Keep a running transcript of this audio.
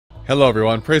Hello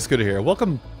everyone, Praise Good here.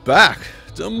 Welcome back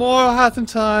to more Hat in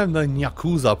Time, the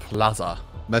Yakuza Plaza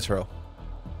Metro.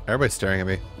 Everybody's staring at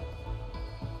me.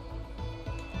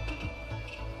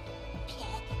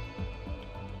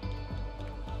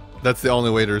 That's the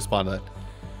only way to respond to that.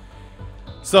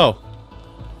 So,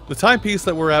 the timepiece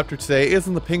that we're after today is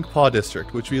in the Pink Paw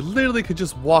District, which we literally could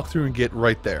just walk through and get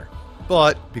right there.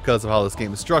 But, because of how this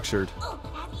game is structured... Oh,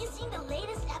 have you seen the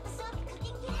latest episode of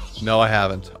Cooking yet? No, I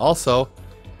haven't. Also,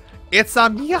 it's a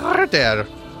murder!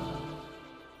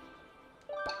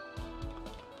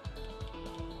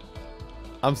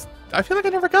 I feel like I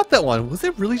never got that one. Was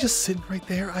it really just sitting right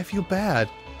there? I feel bad.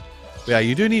 But yeah,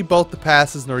 you do need both the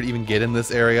passes in order to even get in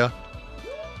this area.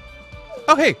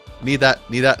 Oh, hey! Need that.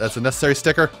 Need that. That's a necessary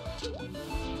sticker.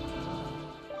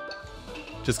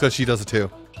 Just because she does it too.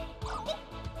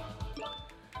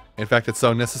 In fact, it's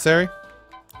so necessary.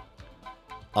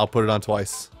 I'll put it on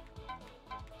twice.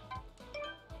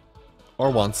 Or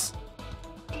once.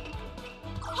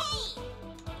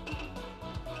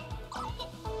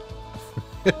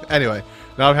 Anyway,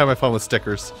 now I'm having my fun with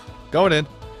stickers. Going in.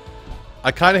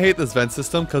 I kind of hate this vent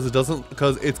system because it doesn't,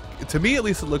 to me at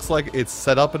least it looks like it's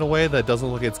set up in a way that doesn't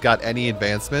look like it's got any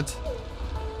advancement.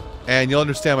 And you'll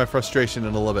understand my frustration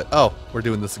in a little bit. Oh, we're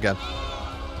doing this again.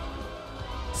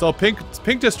 So Pink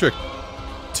District,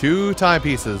 2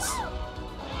 timepieces.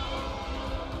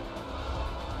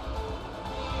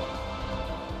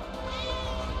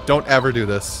 Don't ever do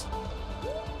this.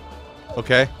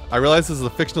 Okay? I realize this is a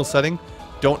fictional setting.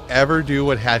 Don't ever do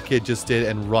what Hat Kid just did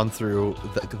and run through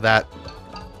that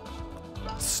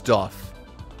stuff.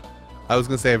 I was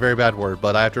going to say a very bad word,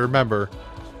 but I have to remember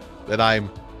that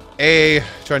I'm A,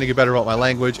 trying to get better about my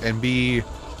language, and B,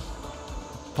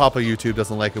 Papa YouTube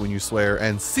doesn't like it when you swear,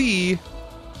 and C,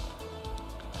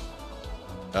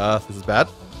 this is bad,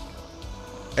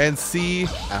 and C,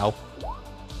 ow.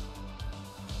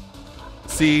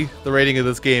 C, the rating of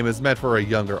this game is meant for a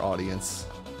younger audience.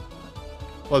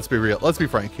 Let's be real. Let's be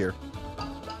frank here.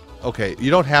 Okay, you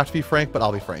don't have to be frank, but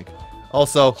I'll be frank.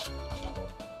 Also,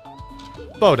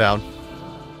 bow down.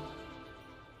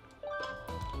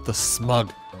 The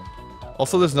smug.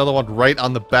 Also, there's another one right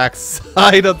on the back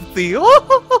side of the...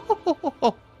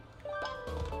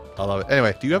 I love it.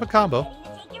 Anyway, do you have a combo?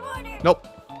 Nope.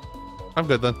 I'm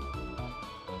good then.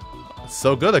 It's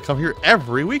so good, I come here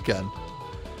every weekend.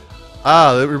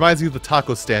 Ah, it reminds me of the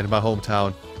taco stand in my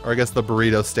hometown. Or I guess the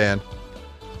burrito stand.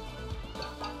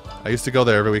 I used to go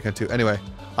there every weekend too. Anyway,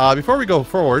 before we go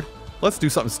forward, let's do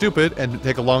something stupid and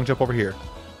take a long jump over here.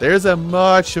 There's a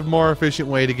much more efficient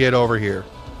way to get over here.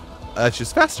 It's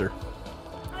just faster.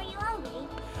 Are you hungry?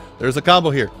 There's a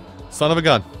combo here. Son of a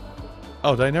gun.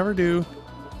 Oh, did I never do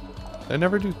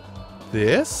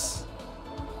this?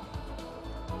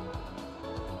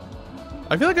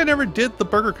 I feel like I never did the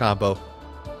burger combo.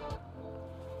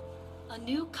 A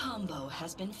new combo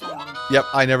has been found. Yep,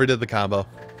 I never did the combo.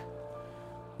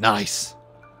 Nice.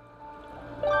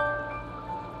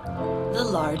 The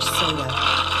large soda,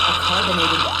 a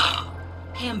carbonated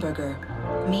hamburger,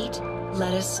 meat,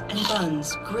 lettuce, and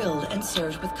buns grilled and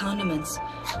served with condiments.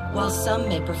 While some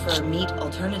may prefer meat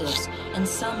alternatives and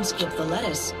some skip the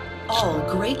lettuce, all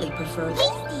greatly prefer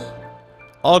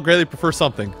All greatly prefer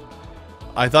something.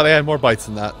 I thought I had more bites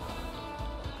than that.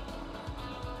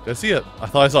 Did I see it? I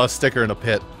thought I saw a sticker in a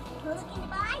pit. Looking to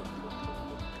buy?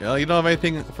 Well, you don't have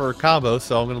anything for a combo,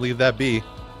 so I'm going to leave that be.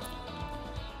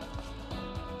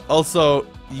 Also,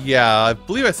 yeah, I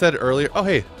believe I said it earlier. Oh,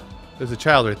 hey, there's a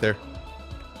child right there.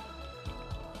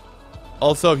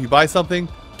 Also, if you buy something,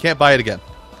 can't buy it again.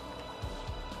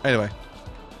 Anyway,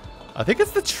 I think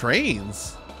it's the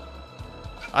trains.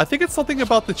 I think it's something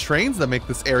about the trains that make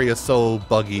this area so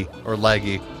buggy or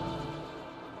laggy.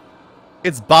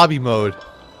 It's Bobby mode.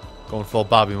 Going full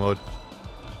Bobby mode.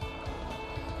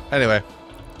 Anyway.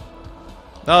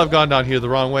 Now I've gone down here the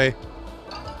wrong way.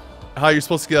 How you're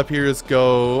supposed to get up here is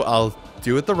go... I'll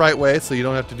do it the right way so you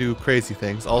don't have to do crazy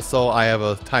things. Also, I have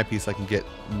a timepiece I can get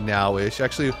now-ish.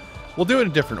 Actually, we'll do it in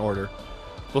a different order.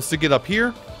 Supposed to get up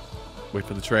here. Wait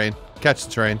for the train. Catch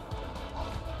the train.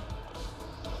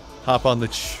 Hop on the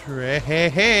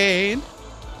train.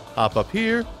 Hop up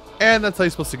here. And that's how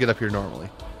you're supposed to get up here normally.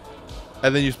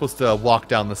 And then you're supposed to walk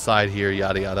down the side here,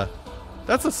 yada yada.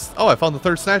 That's a... Oh, I found the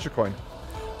 3rd Snatcher coin.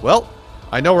 Well,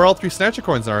 I know where all 3 Snatcher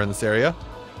coins are in this area.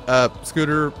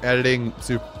 Scooter, editing,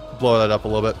 blow that up a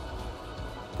little bit.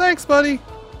 Thanks, buddy.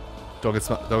 Don't get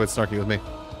snarky with me.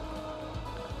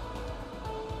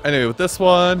 Anyway, with this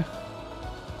one...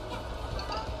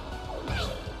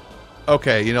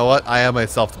 Okay, you know what? I have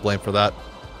myself to blame for that.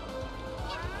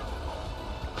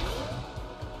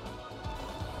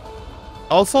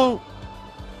 Also,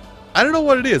 I don't know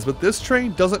what it is, but this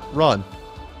train doesn't run.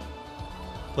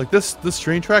 Like this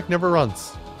train track never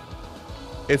runs.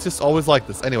 It's just always like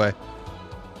this. Anyway.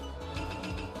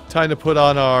 Time to put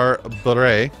on our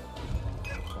beret.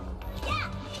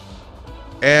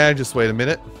 And just wait a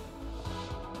minute.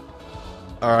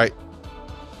 Alright.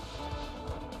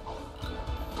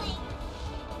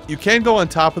 You can go on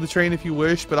top of the train if you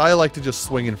wish, but I like to just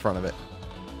swing in front of it.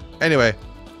 Anyway.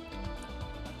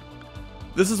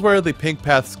 This is where the pink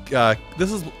paths,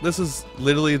 this is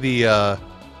literally the, oh,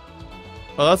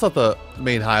 that's not the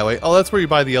main highway. Oh, that's where you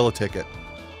buy the yellow ticket.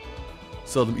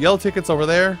 So the yellow ticket's over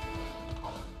there.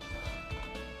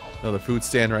 Another food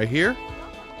stand right here.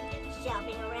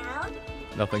 Shopping around.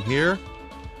 Nothing here.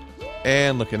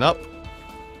 And looking up.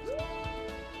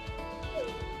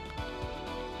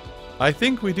 I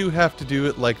think we do have to do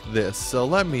it like this. So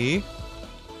let me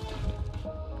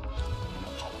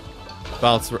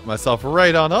bounce myself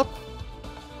right on up.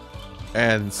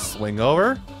 And swing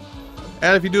over.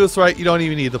 And if you do this right, you don't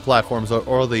even need the platforms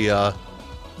or the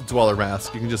dweller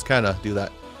mask. You can just kind of do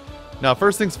that. Now,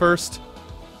 first things first.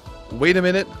 Wait a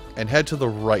minute and head to the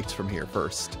right from here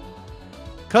first.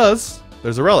 Because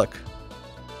there's a relic.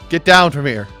 Get down from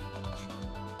here.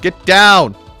 Get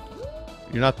down!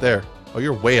 You're not there. Oh,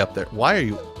 you're way up there. Why are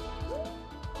you...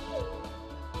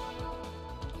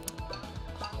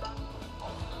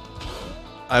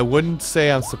 I wouldn't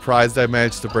say I'm surprised I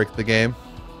managed to break the game.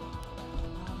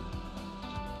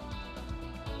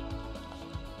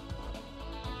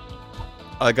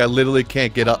 Like, I literally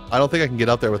can't get up. I don't think I can get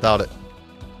up there without it.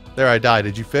 There, I died.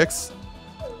 Did you fix?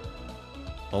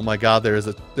 Oh my god, there's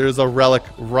a relic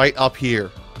right up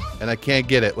here. And I can't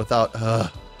get it without...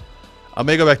 I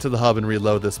may go back to the hub and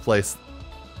reload this place.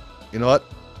 You know what?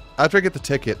 After I get the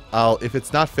ticket, if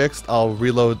it's not fixed, I'll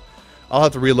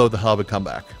have to reload the hub and come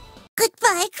back.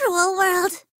 Goodbye, cruel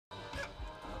world.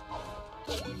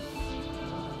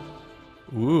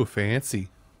 Ooh, fancy.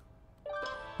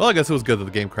 Well, I guess it was good that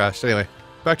the game crashed. Anyway,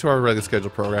 back to our regular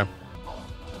scheduled program.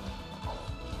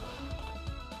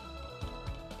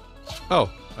 Oh,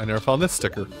 I never found this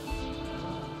sticker.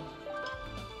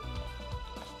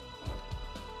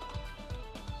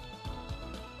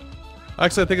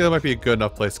 Actually, I think that might be a good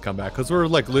enough place to come back, because we're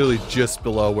like literally just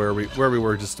below where we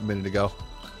were just a minute ago.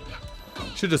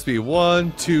 Should just be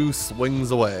 1, 2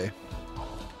 swings away.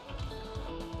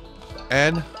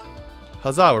 And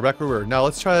huzzah, we're back where we were. Now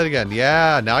let's try that again.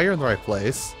 Yeah, now you're in the right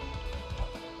place.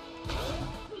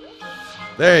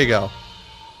 There you go.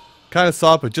 Kind of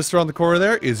saw it, but just around the corner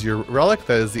there is your relic.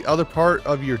 That is the other part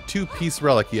of your 2-piece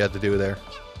relic you had to do there.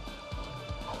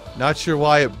 Not sure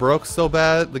why it broke so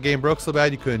bad. The game broke so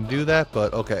bad you couldn't do that,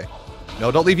 but okay. No,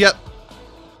 don't leave yet.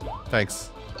 Thanks.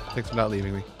 Thanks for not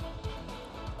leaving me.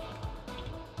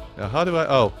 Now, how do I...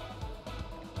 Oh.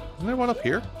 Isn't there one up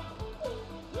here?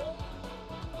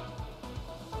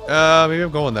 Maybe I'm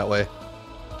going that way.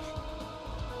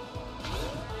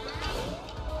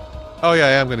 Oh, yeah,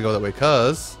 I am going to go that way,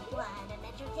 because...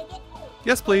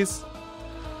 Yes, please.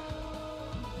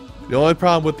 The only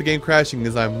problem with the game crashing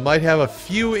is I might have a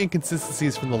few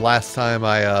inconsistencies from the last time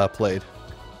I played.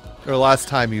 Or last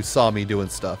time you saw me doing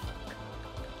stuff.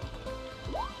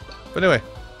 But anyway.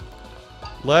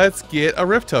 Let's get a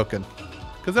Rift token.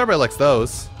 Because everybody likes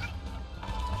those.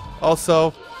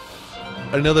 Also,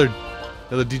 another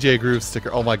DJ Groove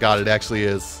sticker. Oh my god, it actually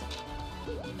is.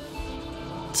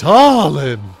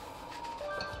 Talon!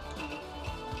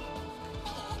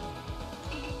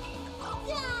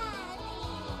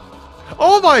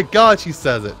 Oh my god, she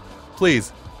says it.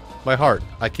 Please. My heart.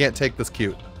 I can't take this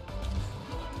cute.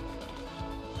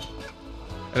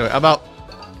 Anyway, I'm out.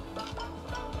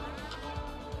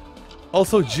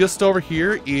 Also, just over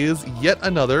here is yet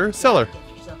another seller.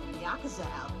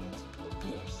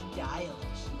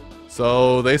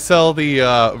 So, they sell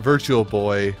the Virtual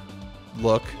Boy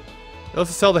look. They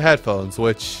also sell the headphones,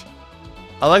 which...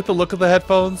 I like the look of the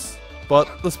headphones, but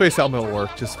the space helmet will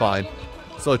work just fine.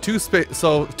 So,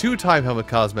 two time helmet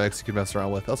cosmetics you can mess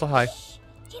around with. Also, hi.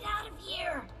 Get out of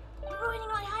here! You're ruining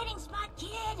my hiding spot,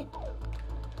 kid!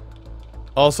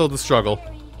 Also, the struggle.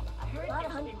 I heard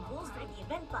 100 pulls for the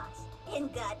event box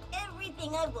and got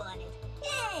everything I wanted.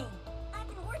 Yay! I've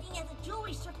been working as a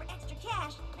jewelry store for extra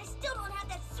cash, and I still don't have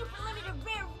that super limited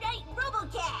rare night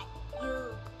RoboCat!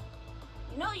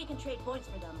 You know you can trade points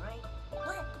for them, right?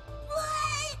 What?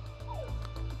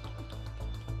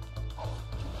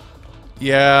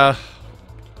 Yeah.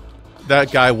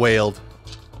 That guy wailed.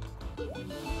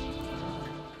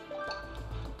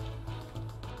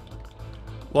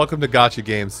 Welcome to Gacha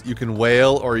games. You can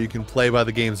wail or you can play by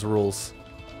the game's rules.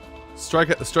 Strike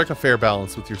a fair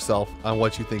balance with yourself on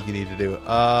what you think you need to do.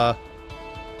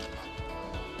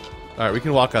 Alright, we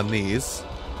can walk on these.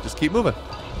 Just keep moving.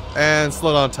 And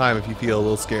slow down time if you feel a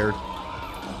little scared.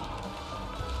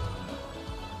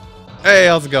 Hey,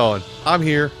 how's it going? I'm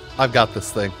here. I've got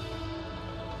this thing.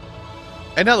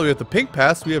 And now that we have the pink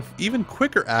pass, we have even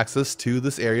quicker access to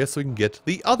this area so we can get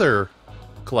the other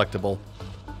collectible.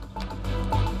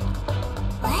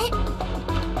 What?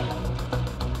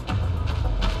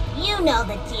 You know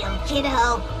the deal,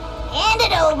 kiddo. Hand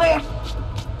it over.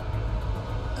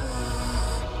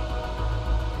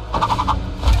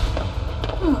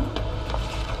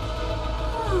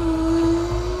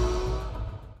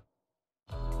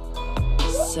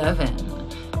 7.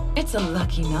 It's a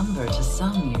lucky number to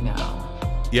some, you know.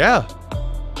 Yeah.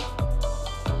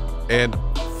 And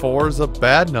 4's a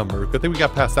bad number. Good thing we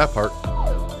got past that part.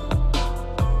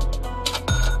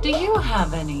 Do you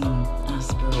have any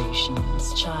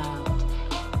aspirations, child?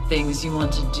 Things you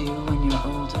want to do when you're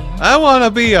older? I want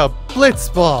to be a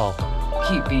blitzball.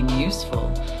 Keep being useful,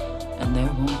 and there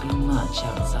won't be much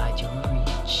outside your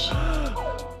reach.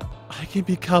 I can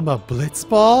become a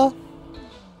blitzball?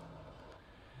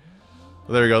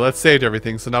 Well, there we go. Let's save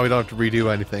everything, so now we don't have to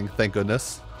redo anything, thank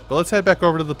goodness. But let's head back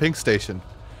over to the pink station.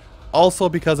 Also,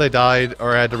 because I died,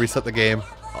 or I had to reset the game,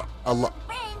 also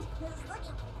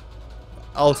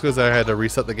because I had to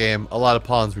reset the game, a lot of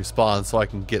pawns respawn, so I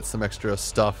can get some extra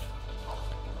stuff.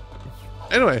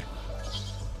 Anyway.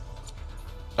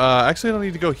 Actually, I don't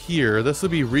need to go here. This will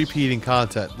be repeating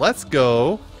content. Let's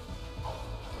go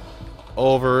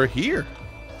over here.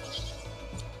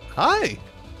 Hi.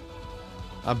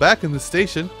 I'm back in the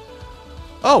station.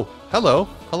 Oh, hello.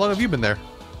 How long have you been there?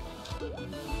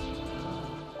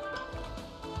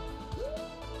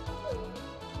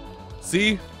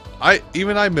 See, I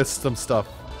missed some stuff.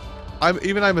 I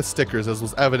missed stickers, as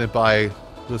was evident by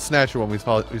the Snatcher one we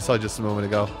saw just a moment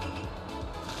ago.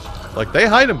 Like, they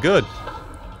hide them good.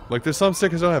 Like, there's some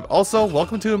stickers I don't have. Also,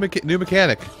 welcome to a new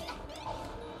mechanic.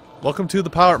 Welcome to the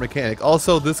power mechanic.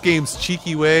 Also, this game's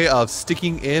cheeky way of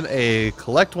sticking in a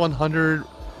collect 100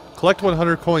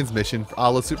 coins mission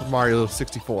a la Super Mario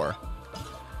 64.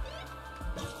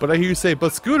 But I hear you say,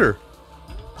 but Scooter,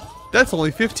 that's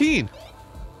only 15.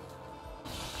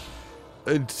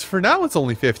 For now, it's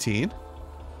only 15.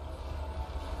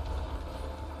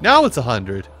 Now it's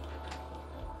 100.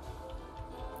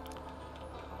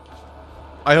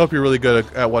 I hope you're really good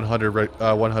at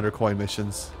 100 coin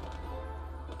missions.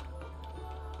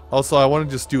 Also, I want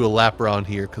to just do a lap around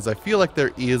here because I feel like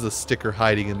there is a sticker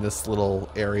hiding in this little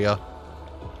area.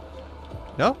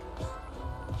 No?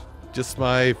 Just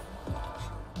me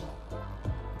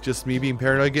being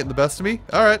paranoid getting the best of me?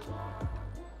 Alright.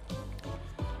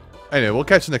 Anyway, we'll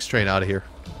catch the next train out of here.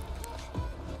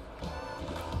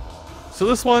 So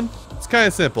this one, it's kind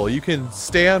of simple. You can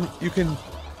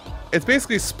it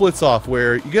basically splits off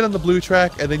where you get on the blue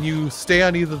track and then you stay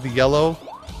on either the yellow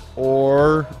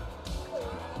or...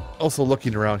 Also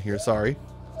looking around here, sorry.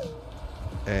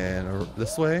 And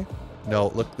this way? No,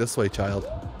 look this way, child.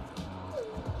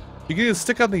 You can either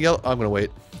stick on the yellow... I'm gonna wait.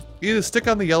 You either stick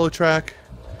on the yellow track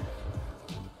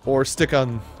or stick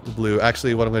on the blue.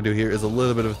 Actually, what I'm gonna do here is a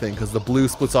little bit of a thing because the blue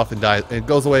splits off and dies and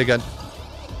goes away again.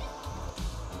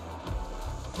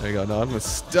 There you go. No, I'm gonna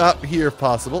stop here if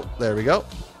possible. There we go.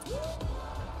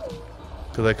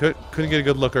 Because I couldn't get a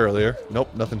good look earlier. Nope,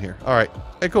 nothing here. Alright.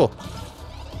 Hey, cool.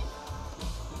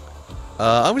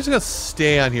 I'm just gonna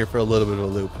stay on here for a little bit of a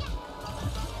loop.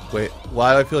 Wait,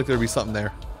 why do I feel like there'd be something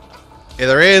there? Hey,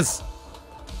 there is!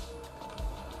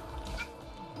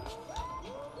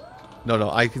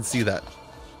 No, I can see that.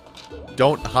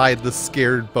 Don't hide the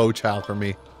scared bow child from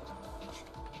me.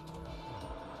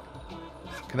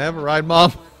 Can I have a ride,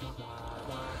 Mom?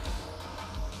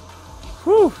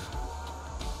 Whew.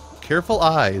 Careful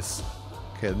eyes.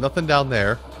 Okay, nothing down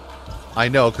there. I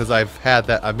know, because I've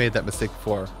made that mistake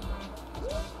before.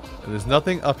 And there's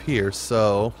nothing up here,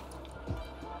 so...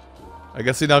 I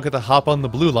guess we now get to hop on the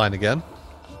blue line again.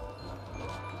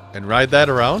 And ride that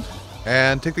around.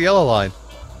 And take the yellow line.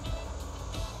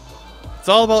 It's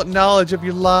all about knowledge of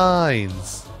your lines.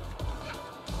 Is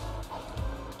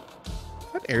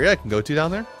that an area I can go to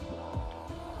down there?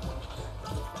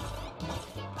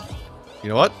 You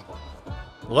know what?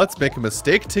 Let's make a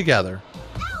mistake together.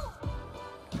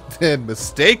 And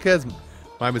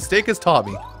my mistake has taught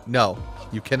me. No.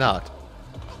 You cannot.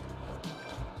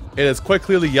 It has quite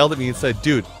clearly yelled at me and said,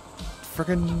 dude,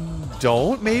 frickin'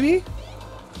 don't, maybe?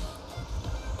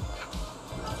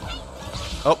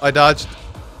 Oh, I dodged.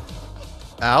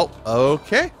 Ow.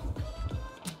 Okay.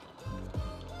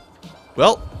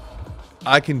 Well,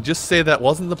 I can just say that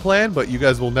wasn't the plan, but you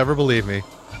guys will never believe me.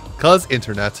 'Cause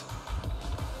internet.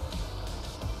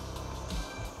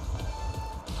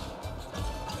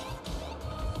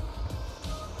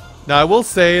 Now, I will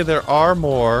say there are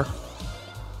more.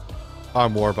 Are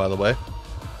more, by the way.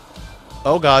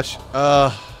 Oh, gosh.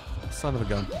 Son of a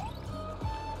gun.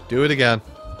 Do it again.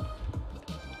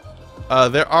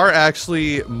 There are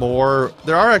actually more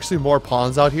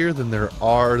pawns out here than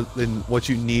what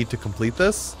you need to complete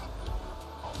this.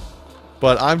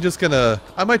 But I'm just gonna,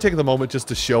 I might take the moment just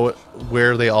to show it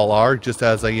where they all are, just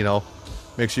as a, you know,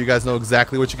 make sure you guys know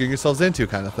exactly what you're getting yourselves into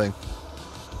kind of thing.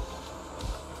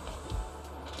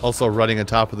 Also running on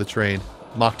top of the train.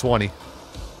 Mach 20.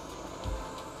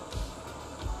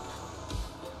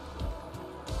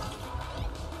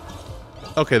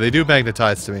 Okay, they do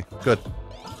magnetize to me. Good.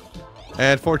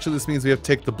 And fortunately this means we have to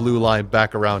take the blue line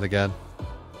back around again.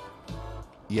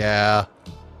 Yeah.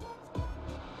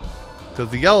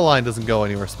 Because the yellow line doesn't go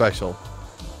anywhere special.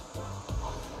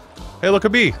 Hey, look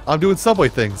at me! I'm doing subway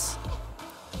things.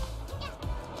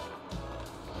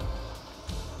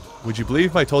 Would you believe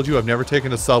if I told you I've never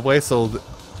taken a subway, so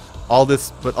all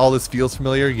this feels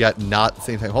familiar, yet not at the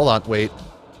same time. Hold on, wait.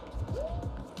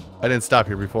 I didn't stop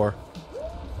here before.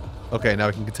 Okay, now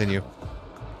we can continue.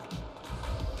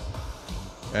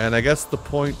 And I guess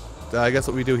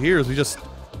what we do here is we just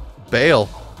bail.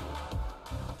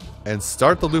 And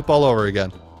start the loop all over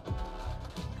again.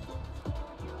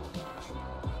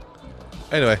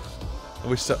 Anyway.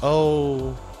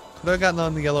 Could I have gotten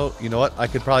on the yellow? You know what? I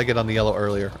could probably get on the yellow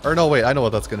earlier. Or no, wait, I know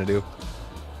what that's gonna do.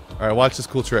 Alright, watch this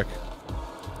cool trick.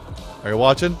 Are you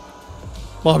watching?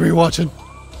 Mom, are you watching?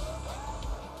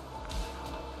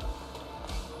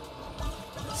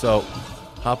 So,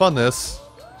 hop on this.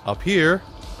 Up here.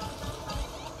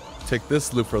 Take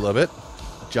this loop for a little bit.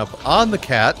 Jump on the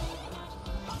cat.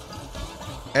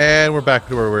 And we're back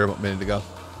to where we were a minute ago.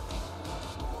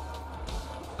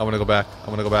 I want to go back. I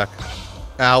want to go back.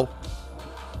 Ow.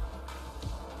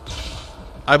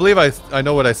 I believe I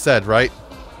know what I said, right?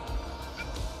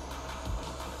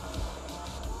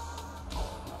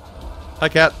 Hi,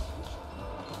 cat.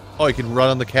 Oh, you can run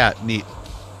on the cat. Neat.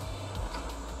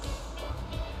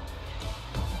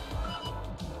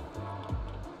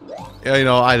 Yeah, you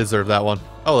know, I deserve that one.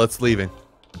 Oh, that's leaving.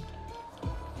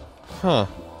 Huh.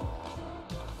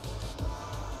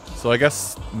 So I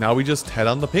guess now we just head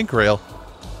on the pink rail.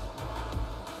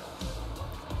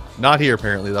 Not here,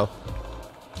 apparently, though.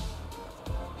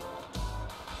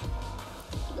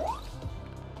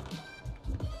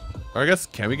 Or I guess,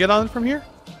 can we get on from here?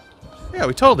 Yeah,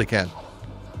 we totally can.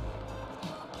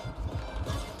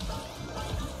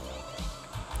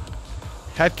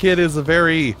 Hat Kid is a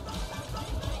very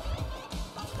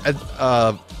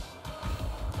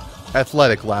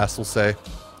athletic lass, we'll say.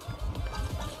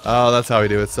 Oh, that's how we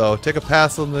do it. So take a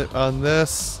pass on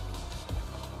this,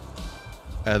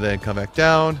 and then come back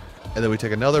down, and then we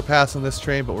take another pass on this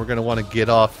train. But we're gonna want to get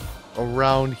off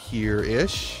around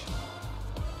here-ish.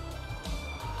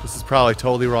 This is probably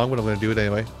totally wrong, but I'm gonna do it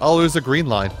anyway. Oh, there's a green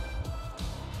line.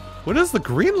 When does the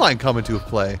green line come into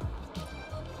play?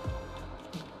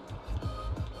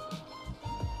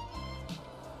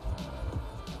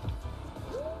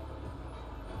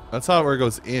 That's not where it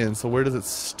goes in, so where does it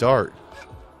start?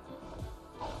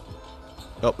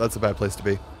 Oh, that's a bad place to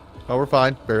be. Oh, we're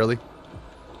fine. Barely.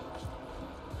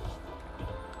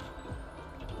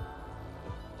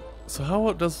 So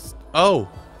how does... Oh!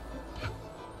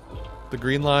 The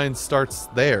green line starts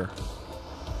there.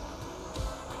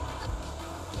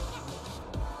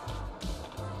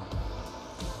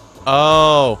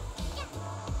 Oh!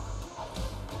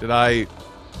 Did I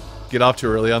get off too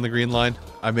early on the green line?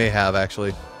 I may have,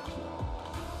 actually.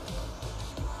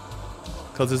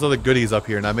 Because there's other goodies up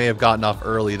here, and I may have gotten off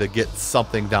early to get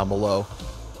something down below.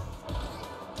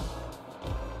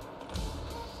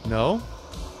 No?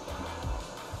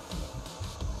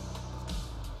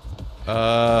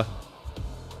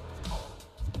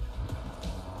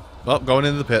 Well, going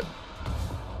into the pit.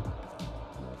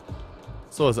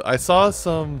 So is it? I saw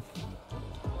some...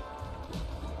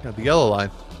 Yeah, the yellow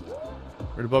line.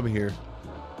 Right above me here.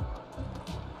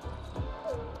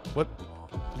 What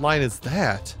line is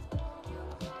that?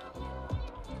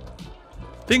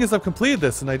 Thing is, I've completed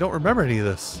this and I don't remember any of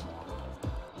this.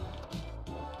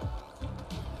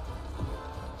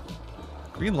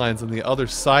 Green line's on the other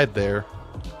side there.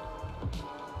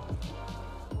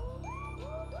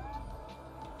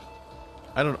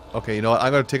 I don't... Okay, you know what?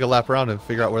 I'm going to take a lap around and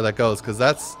figure out where that goes, because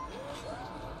that's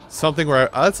something where...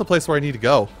 that's the place where I need to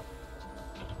go.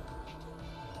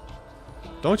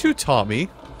 Don't you taunt me.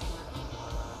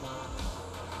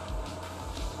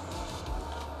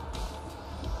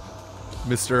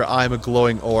 Mr. I'm a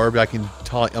glowing orb. I'm going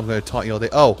to taunt you all day.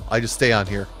 Oh, I just stay on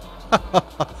here.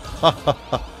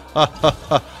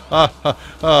 Oh,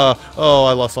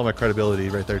 I lost all my credibility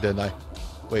right there, didn't I?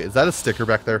 Wait, is that a sticker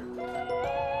back there?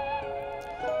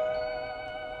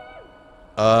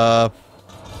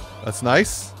 That's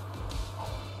nice.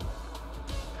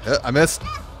 I missed.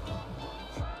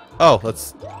 Oh,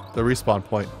 that's the respawn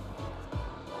point.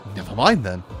 Never mind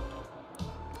then.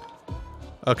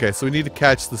 Okay, so we need to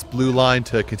catch this blue line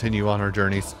to continue on our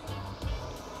journeys.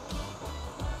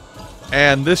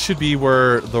 And this should be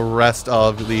where the rest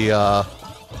of the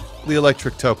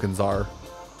electric tokens are.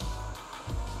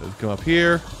 So come up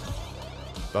here.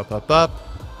 Up, up, up.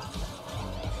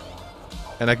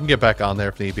 And I can get back on there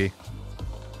if need be.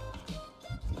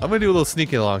 I'm going to do a little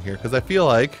sneaking along here, because I feel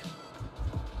like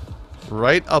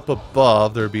right up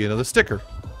above there would be another sticker.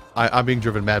 I'm being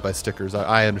driven mad by stickers.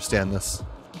 I understand this.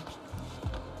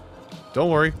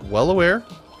 Don't worry. Well aware.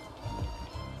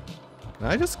 Can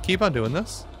I just keep on doing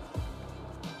this?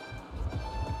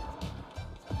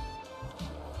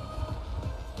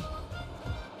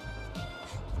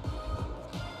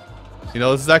 You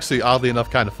know, this is actually, oddly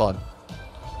enough, kind of fun.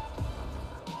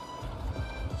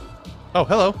 Oh,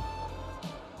 hello.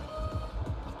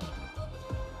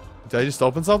 Did I just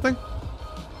open something?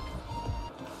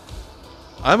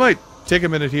 I might take a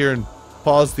minute here and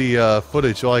pause the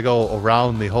footage while I go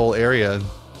around the whole area and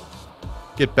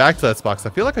get back to that spot, 'cause I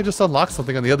feel like I just unlocked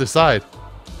something on the other side.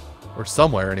 Or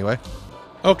somewhere, anyway.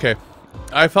 Okay.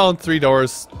 I found 3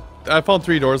 doors. I found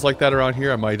 3 doors like that around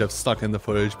here. I might have stuck in the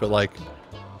footage, but like...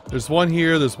 There's one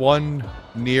here, there's one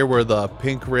near where the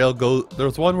pink rail goes.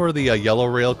 There's one where the yellow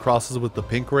rail crosses with the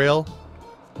pink rail.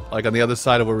 Like on the other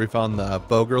side of where we found the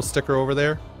Bow Girl sticker over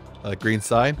there. Green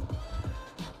sign.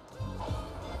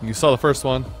 You saw the first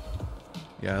one.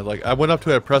 Yeah, like I went up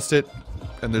to it, I pressed it,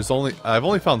 and I've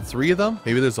only found 3 of them.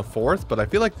 Maybe there's a 4th, but I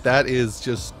feel like that is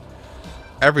just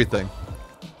everything.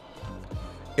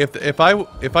 If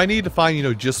I need to find, you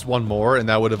know, just one more, and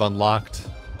that would have unlocked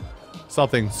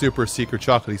something super secret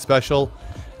chocolatey special.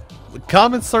 The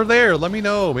comments are there. Let me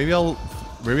know. Maybe I'll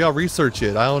research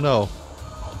it. I don't know.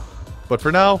 But for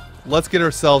now, let's get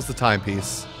ourselves the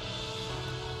timepiece.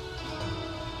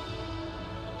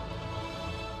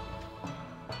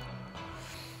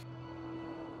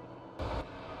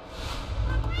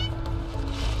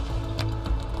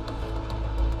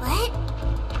 What?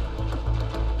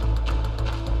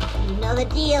 You know the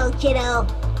deal, kiddo.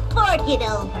 Fork it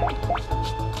over.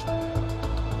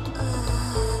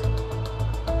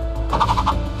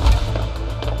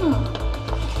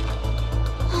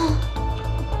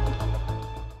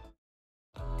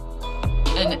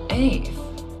 An 8th?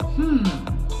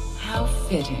 How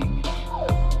fitting.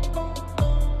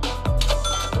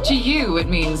 To you, it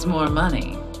means more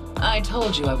money. I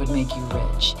told you I would make you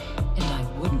rich, and I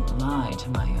wouldn't lie to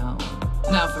my own.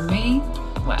 Now for me,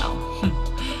 well,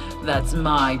 that's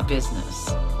my business.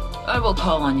 I will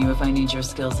call on you if I need your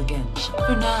skills again.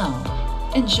 For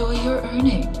now, enjoy your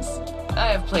earnings. I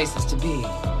have places to be,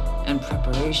 and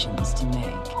preparations to make.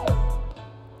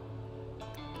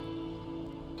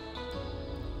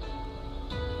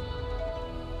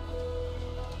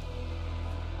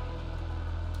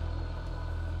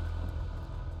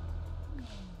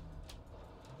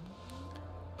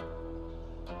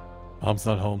 Mom's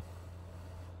not home.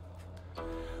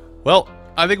 Well,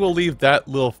 I think we'll leave that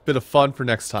little bit of fun for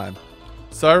next time.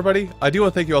 So everybody, I do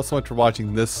want to thank you all so much for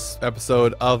watching this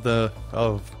episode of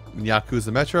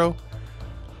Yakuza Metro.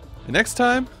 And next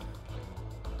time,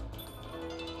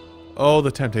 oh,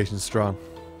 the temptation's strong.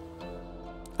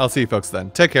 I'll see you folks then.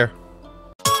 Take care.